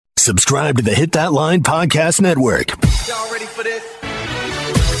Subscribe to the Hit That Line Podcast Network. Y'all ready for this?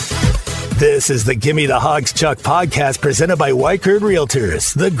 This is the Gimme the Hawgs Chuck podcast presented by Weichert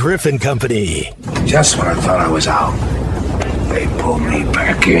Realtors, the Griffin Company. Just when I thought I was out, they pulled me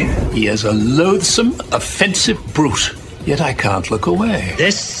back in. He is a loathsome, offensive brute, yet I can't look away.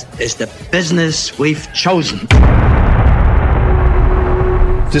 This is the business we've chosen.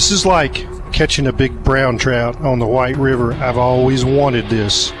 This is like catching a big brown trout on the White River. I've always wanted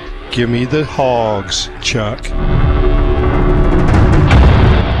this. Give me the Hawgs, Chuck.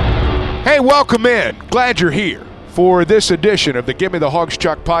 Hey, welcome in. Glad you're here for this edition of the Gimme the Hawgs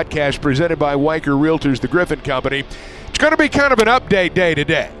Chuck podcast presented by Weichert Realtors, the Griffin Company. It's going to be kind of an update day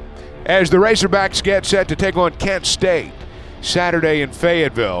today as the Razorbacks get set to take on Kent State Saturday in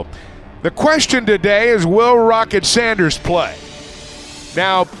Fayetteville. The question today is, will Rocket Sanders play?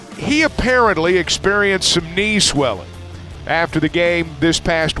 Now, he apparently experienced some knee swelling after the game this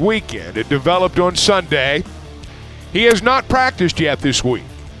past weekend. It developed on Sunday. He has not practiced yet this week.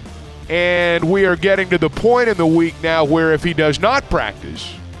 And we are getting to the point in the week now where if he does not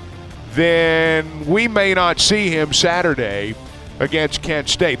practice, then we may not see him Saturday against Kent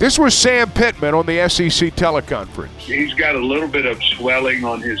State. This was Sam Pittman on the SEC teleconference. He's got a little bit of swelling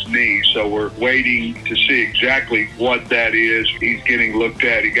on his knee, so we're waiting to see exactly what that is. He's getting looked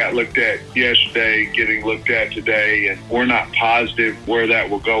at. He got looked at yesterday, getting looked at today, and we're not positive where that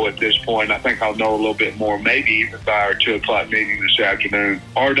will go at this point. I think I'll know a little bit more, maybe even by our 2 o'clock meeting this afternoon.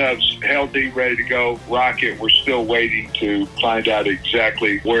 R-Dub's healthy, ready to go. Rocket, we're still waiting to find out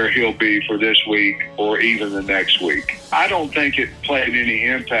exactly where he'll be for this week or even the next week. I don't think it played any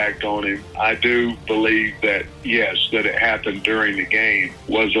impact on him. I do believe that, yes, that it happened during the game.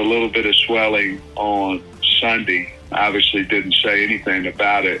 Was a little bit of swelling on Sunday. Obviously didn't say anything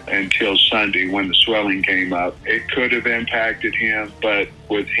about it until Sunday when the swelling came up. It could have impacted him, but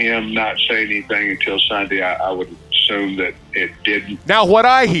with him not saying anything until Sunday, I would assume that it didn't. Now, what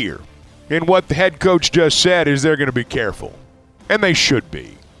I hear and what the head coach just said is they're going to be careful, and they should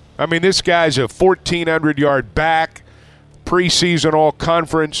be. I mean, this guy's a 1,400-yard back, preseason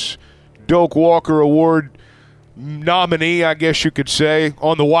all-conference, Doak Walker Award nominee, I guess you could say,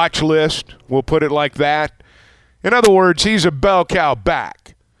 on the watch list. We'll put it like that. In other words, he's a bell cow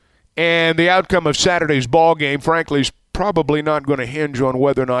back. And the outcome of Saturday's ball game, frankly, is probably not going to hinge on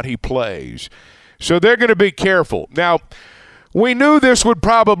whether or not he plays. So they're going to be careful. Now, we knew this would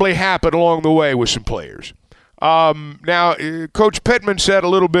probably happen along the way with some players. Now, Coach Pittman said a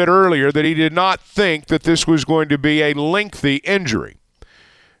little bit earlier that he did not think that this was going to be a lengthy injury.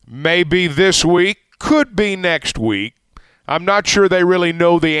 Maybe this week, could be next week. I'm not sure they really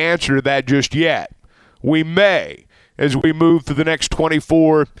know the answer to that just yet. We may, as we move through the next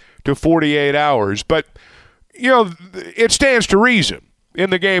 24 to 48 hours. But, you know, it stands to reason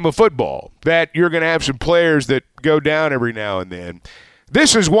in the game of football that you're going to have some players that go down every now and then.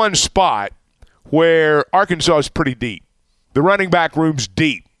 This is one spot where Arkansas is pretty deep. The running back room's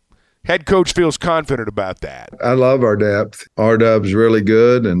deep. Head coach feels confident about that. I love our depth. R-Dub's really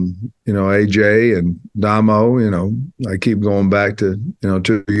good, and, AJ and Damo, I keep going back to,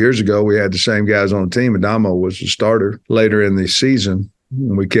 2 years ago, we had the same guys on the team, and Damo was the starter later in the season.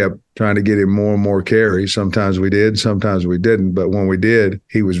 And we kept trying to get him more and more carries. Sometimes we did, sometimes we didn't. But when we did,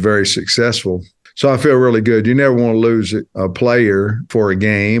 he was very successful. So I feel really good. You never want to lose a player for a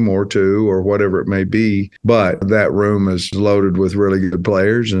game or two or whatever it may be, but that room is loaded with really good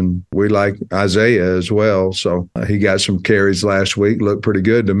players, and we like Isaiah as well. So he got some carries last week, looked pretty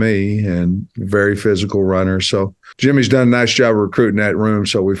good to me, and very physical runner. So Jimmy's done a nice job of recruiting that room,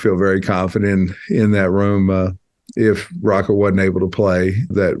 so we feel very confident in that room. If Rocket wasn't able to play,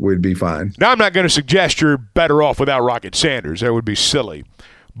 that we'd be fine. Now, I'm not going to suggest you're better off without Rocket Sanders. That would be silly.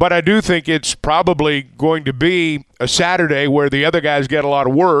 But I do think it's probably going to be a Saturday where the other guys get a lot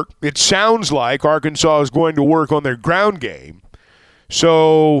of work. It sounds like Arkansas is going to work on their ground game.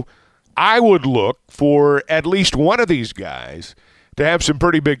 So I would look for at least one of these guys to have some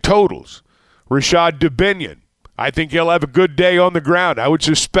pretty big totals. Rashad Dubinion, I think he'll have a good day on the ground. I would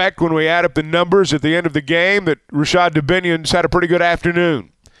suspect when we add up the numbers at the end of the game that Rashad Dubinion's had a pretty good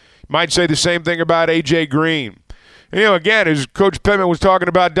afternoon. Might say the same thing about A.J. Green. Again, as Coach Pittman was talking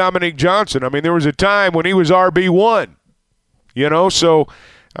about Dominique Johnson, I mean, there was a time when he was RB1, so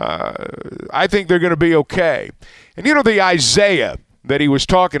I think they're going to be okay. And, the Isaiah that he was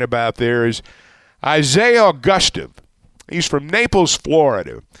talking about there is Isaiah Augustive. He's from Naples,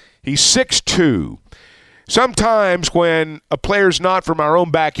 Florida. He's 6'2". Sometimes when a player's not from our own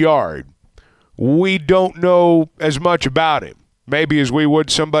backyard, we don't know as much about him, maybe as we would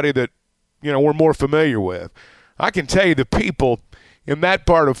somebody that, we're more familiar with. I can tell you the people in that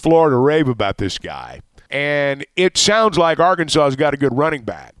part of Florida rave about this guy. And it sounds like Arkansas has got a good running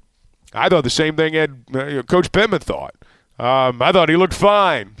back. I thought the same thing Coach Pittman thought. I thought he looked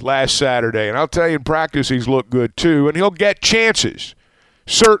fine last Saturday, and I'll tell you in practice he's looked good too, and he'll get chances,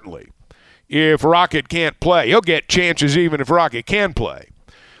 certainly. If Rocket can't play, he'll get chances even if Rocket can play.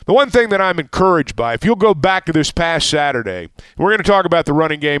 The one thing that I'm encouraged by, if you'll go back to this past Saturday, we're going to talk about the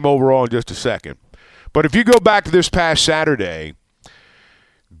running game overall in just a second, but if you go back to this past Saturday,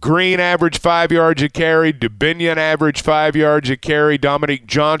 Green averaged 5 yards a carry. Dubinion averaged 5 yards a carry. Dominique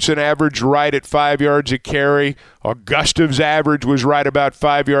Johnson averaged right at 5 yards a carry. Augustive's average was right about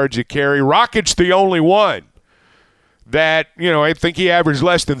 5 yards a carry. Rocket's the only one that, I think he averaged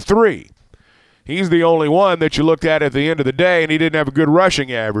less than 3. He's the only one that you looked at the end of the day, and he didn't have a good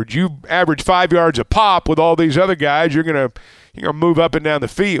rushing average. You average 5 yards a pop with all these other guys, you're gonna move up and down the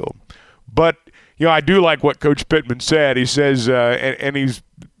field. But I do like what Coach Pittman said. He says, and he's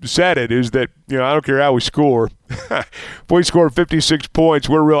said it, is that, I don't care how we score. If we score 56 points,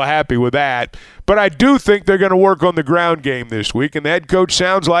 we're real happy with that. But I do think they're going to work on the ground game this week, and the head coach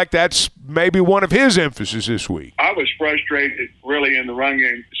sounds like that's maybe one of his emphasis this week. I was frustrated really in the run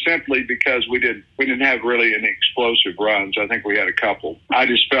game simply because we didn't have really any explosive runs. I think we had a couple. I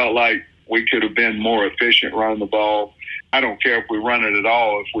just felt like we could have been more efficient running the ball. I don't care if we run it at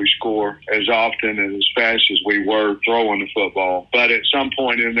all if we score as often and as fast as we were throwing the football. But at some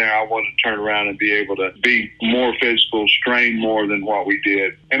point in there, I want to turn around and be able to be more physical, strain more than what we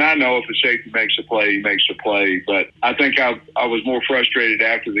did. And I know if a safety makes a play, he makes a play. But I think I was more frustrated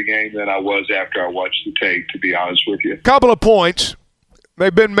after the game than I was after I watched the tape, to be honest with you. Couple of points.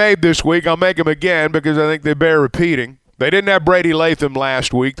 They've been made this week. I'll make them again because I think they bear repeating. They didn't have Brady Latham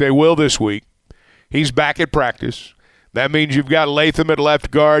last week. They will this week. He's back at practice. That means you've got Latham at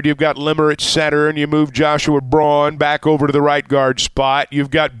left guard, you've got Limmer at center, and you move Joshua Braun back over to the right guard spot. You've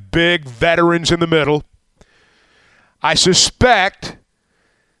got big veterans in the middle. I suspect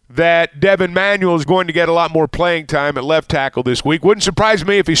that Devin Manuel is going to get a lot more playing time at left tackle this week. Wouldn't surprise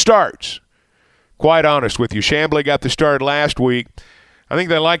me if he starts. Quite honest with you. Chamblee got the start last week. I think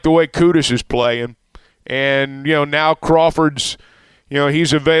they like the way Kudus is playing. And, now Crawford's,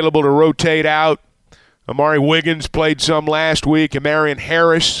 he's available to rotate out. Amari Wiggins played some last week, and Marion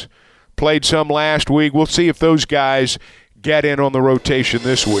Harris played some last week. We'll see if those guys get in on the rotation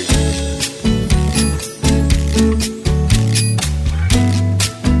this week.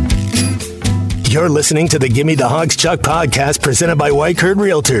 You're listening to the Gimme the Hawgs Chuck podcast presented by Whiteherd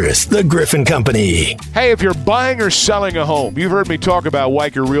Realtors, the Griffin Company. Hey, if you're buying or selling a home, you've heard me talk about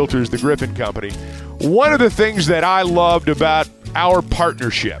Whiteherd Realtors, the Griffin Company. One of the things that I loved about our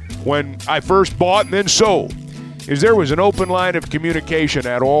partnership when I first bought and then sold is there was an open line of communication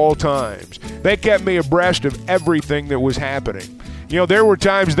at all times. They kept me abreast of everything that was happening. There were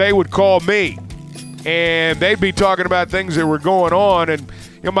times they would call me and they'd be talking about things that were going on, and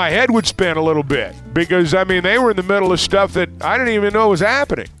my head would spin a little bit because, they were in the middle of stuff that I didn't even know was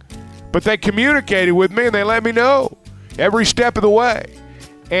happening. But they communicated with me and they let me know every step of the way.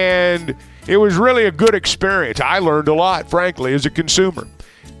 And it was really a good experience. I learned a lot, frankly, as a consumer.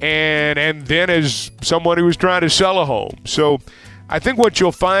 And then as someone who was trying to sell a home. So I think what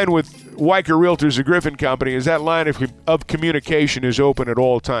you'll find with Whiteherd Realtors, the Griffin Company, is that line of communication is open at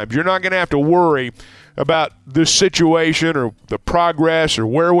all times. You're not going to have to worry about the situation or the progress or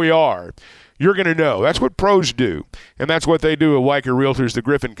where we are. You're going to know. That's what pros do, and that's what they do at Whiteherd Realtors, the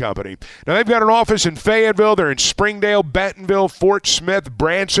Griffin Company. Now, they've got an office in Fayetteville. They're in Springdale, Bentonville, Fort Smith,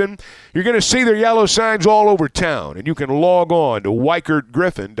 Branson. You're going to see their yellow signs all over town, and you can log on to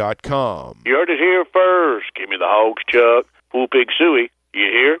WhiteherdGriffin.com. You heard it here first. Give me the Hawgs, Chuck. Pool Pig Suey.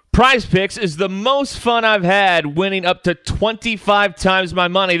 You hear? Prize Picks is the most fun I've had, winning up to 25 times my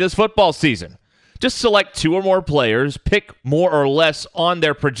money this football season. Just select 2 or more players, pick more or less on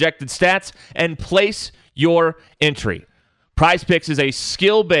their projected stats, and place your entry. Prize Picks is a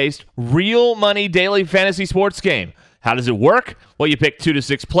skill-based, real money daily fantasy sports game. How does it work? Well, you pick 2 to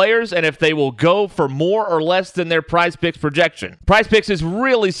 6 players, and if they will go for more or less than their Prize Picks projection. Prize Picks is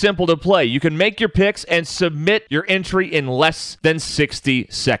really simple to play. You can make your picks and submit your entry in less than 60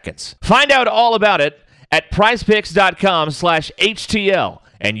 seconds. Find out all about it at prizepicks.com/HTL.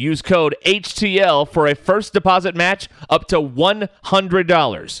 and use code HTL for a first deposit match up to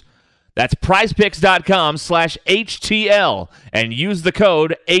 $100. That's prizepicks.com/HTL and use the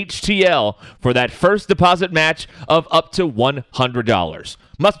code HTL for that first deposit match of up to $100.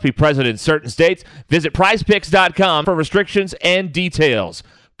 Must be present in certain states. Visit prizepicks.com for restrictions and details.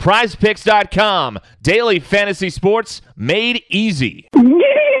 prizepicks.com, daily fantasy sports made easy. Give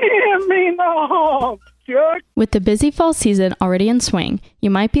me the Hawgs, Chuck. With the busy fall season already in swing, you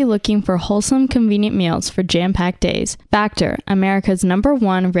might be looking for wholesome, convenient meals for jam-packed days. Factor, America's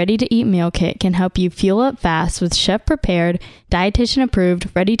 #1 ready-to-eat meal kit, can help you fuel up fast with chef-prepared, dietitian-approved,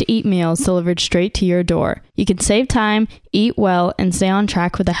 ready-to-eat meals delivered straight to your door. You can save time, eat well, and stay on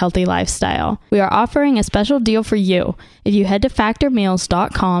track with a healthy lifestyle. We are offering a special deal for you. If you head to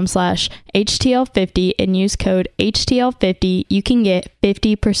factormeals.com/HTL50 and use code HTL50, you can get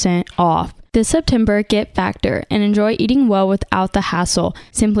 50% off. This September, get Factor and enjoy eating well without the hassle.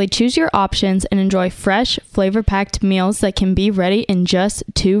 Simply choose your options and enjoy fresh, flavor-packed meals that can be ready in just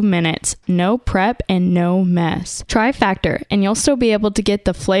 2 minutes. No prep and no mess. Try Factor and you'll still be able to get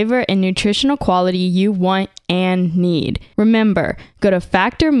the flavor and nutritional quality you want and need. Remember, go to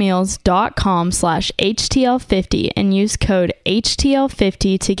factormeals.com/HTL50 and use code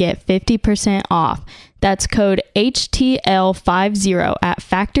HTL50 to get 50% off. That's code HTL50 at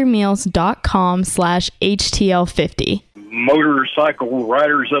factormeals.com/HTL50. Motorcycle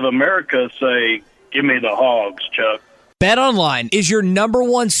Riders of America say, give me the Hawgs, Chuck. BetOnline is your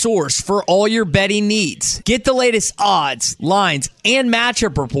 #1 source for all your betting needs. Get the latest odds, lines, and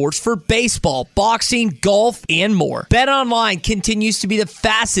matchup reports for baseball, boxing, golf, and more. BetOnline continues to be the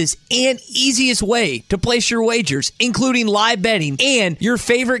fastest and easiest way to place your wagers, including live betting and your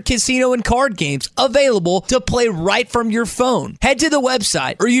favorite casino and card games available to play right from your phone. Head to the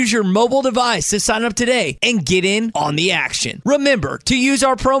website or use your mobile device to sign up today and get in on the action. Remember to use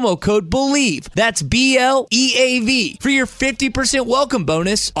our promo code BELIEVE, that's BLEAV, for your 50% welcome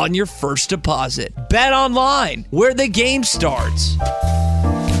bonus on your first deposit. Bet online, where the game starts.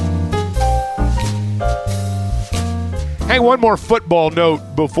 Hey, one more football note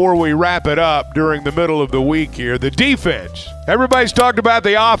before we wrap it up during the middle of the week here. The defense. Everybody's talked about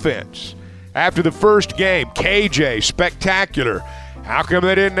the offense. After the first game, KJ, spectacular. How come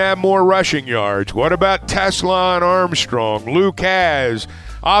they didn't have more rushing yards? What about Tesla and Armstrong, Luke Has,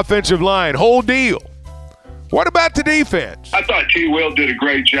 offensive line, whole deal? What about the defense? I thought T. Will did a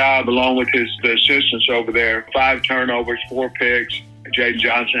great job along with the assistants over there. 5 turnovers, 4 picks. Jaden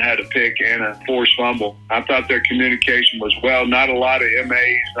Johnson had a pick and a forced fumble. I thought their communication was well. Not a lot of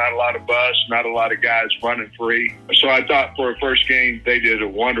MAs, not a lot of busts, not a lot of guys running free. So I thought for a first game, they did a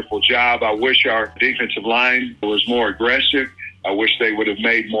wonderful job. I wish our defensive line was more aggressive. I wish they would have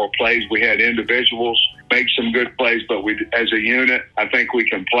made more plays. We had individuals make some good plays, but as a unit, I think we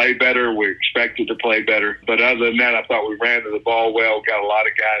can play better. We're expected to play better. But other than that, I thought we ran to the ball well, got a lot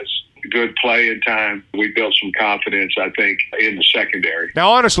of guys good playing time. We built some confidence, I think, in the secondary.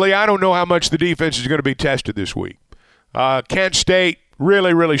 Now, honestly, I don't know how much the defense is going to be tested this week. Kent State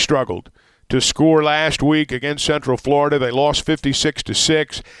really struggled to score last week against Central Florida. They lost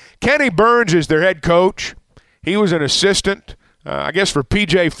 56-6. Kenny Burns is their head coach. He was an assistant, I guess, for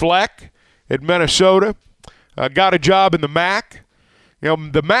P.J. Fleck at Minnesota. Got a job in the MAC. You know,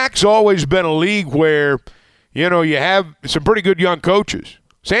 the MAC's always been a league where, you know, you have some pretty good young coaches.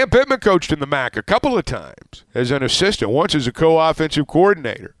 Sam Pittman coached in the MAC a couple of times as an assistant, once as a co-offensive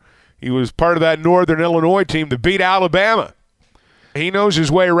coordinator. He was part of that Northern Illinois team that beat Alabama. He knows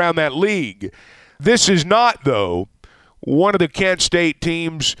his way around that league. This is not, though, one of the Kent State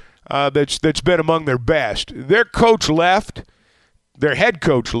teams that's been among their best. Their coach left. Their head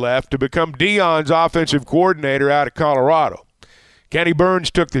coach left to become Deion's offensive coordinator out of Colorado. Kenny Burns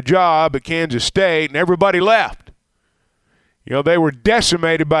took the job at Kansas State, and everybody left. You know, they were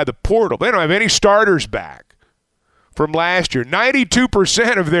decimated by the portal. They don't have any starters back from last year.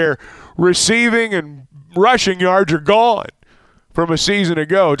 92% of their receiving and rushing yards are gone from a season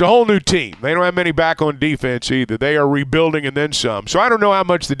ago. It's a whole new team. They don't have many back on defense either. They are rebuilding and then some. So I don't know how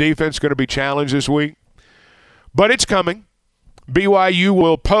much the defense is going to be challenged this week, but it's coming. BYU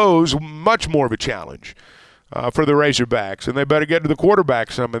will pose much more of a challenge for the Razorbacks, and they better get to the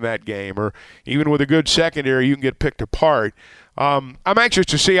quarterback some in that game, or even with a good secondary, you can get picked apart. I'm anxious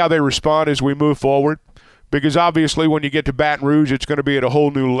to see how they respond as we move forward, because obviously when you get to Baton Rouge, it's going to be at a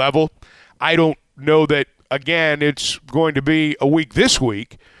whole new level. I don't know that, again, it's going to be a week this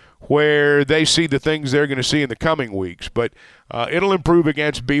week where they see the things they're going to see in the coming weeks, but it'll improve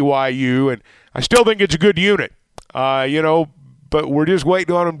against BYU, and I still think it's a good unit, but we're just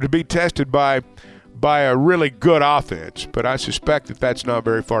waiting on them to be tested by a really good offense, but I suspect that that's not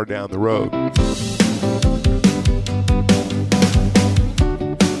very far down the road.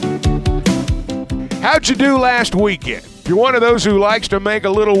 How'd you do last weekend? If you're one of those who likes to make a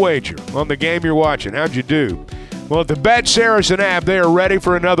little wager on the game you're watching, how'd you do? Well, at the Bet Saracen app, they are ready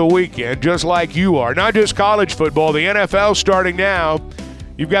for another weekend, just like you are. Not just college football, the NFL starting now.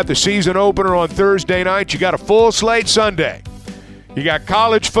 You've got the season opener on Thursday night. You got a full slate Sunday. You got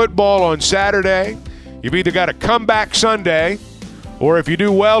college football on Saturday. You've either got a comeback Sunday, or if you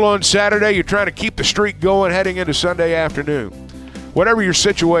do well on Saturday, you're trying to keep the streak going heading into Sunday afternoon. Whatever your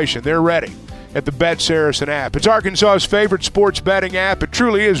situation, they're ready at the Bet Saracen app. It's Arkansas's favorite sports betting app. It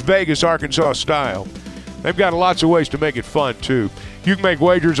truly is Vegas, Arkansas style. They've got lots of ways to make it fun, too. You can make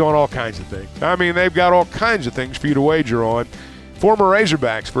wagers on all kinds of things. I mean, they've got all kinds of things for you to wager on. Former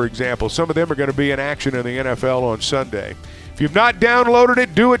Razorbacks, for example, some of them are going to be in action in the NFL on Sunday. If you've not downloaded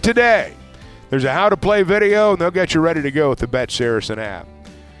it, do it today. There's a how-to-play video, and they'll get you ready to go with the Bet Saracen app.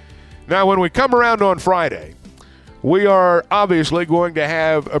 Now, when we come around on Friday, we are obviously going to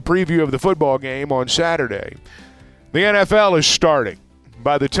have a preview of the football game on Saturday. The NFL is starting.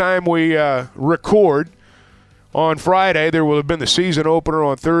 By the time we record on Friday, there will have been the season opener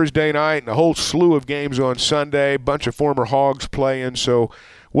on Thursday night and a whole slew of games on Sunday, a bunch of former Hawgs playing, so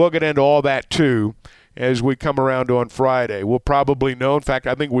we'll get into all that too as we come around on Friday. We'll probably know, in fact,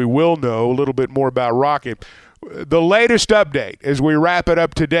 I think we will know a little bit more about Rocket. The latest update as we wrap it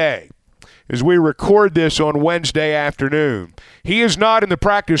up today, as we record this on Wednesday afternoon, he is not in the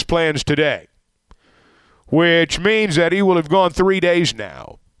practice plans today, which means that he will have gone 3 days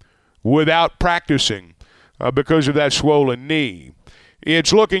now without practicing because of that swollen knee.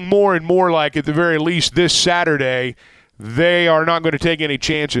 It's looking more and more like, at the very least this Saturday, they are not going to take any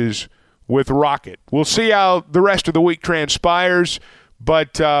chances with Rocket. We'll see how the rest of the week transpires,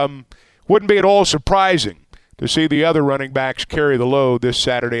 but wouldn't be at all surprising to see the other running backs carry the load this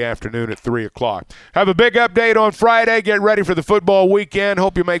Saturday afternoon at 3 o'clock. Have a big update on Friday. Get ready for the football weekend.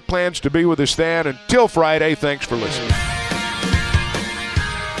 Hope you make plans to be with us then. Until Friday, thanks for listening.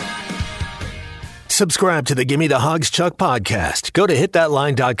 Subscribe to the Gimme the Hawgs Chuck podcast. Go to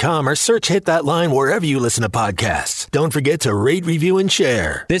hitthatline.com or search Hit That Line wherever you listen to podcasts. Don't forget to rate, review, and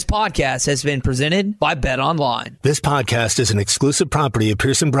share. This podcast has been presented by Bet Online. This podcast is an exclusive property of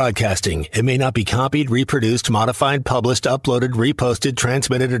Pearson Broadcasting. It may not be copied, reproduced, modified, published, uploaded, reposted,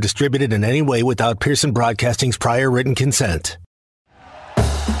 transmitted, or distributed in any way without Pearson Broadcasting's prior written consent.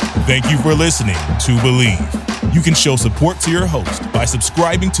 Thank you for listening to Believe. You can show support to your host by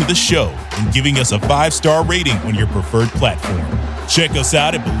subscribing to the show and giving us a 5-star rating on your preferred platform. Check us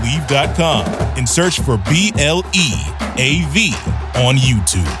out at Believe.com and search for BLEAV on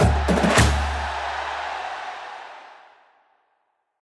YouTube.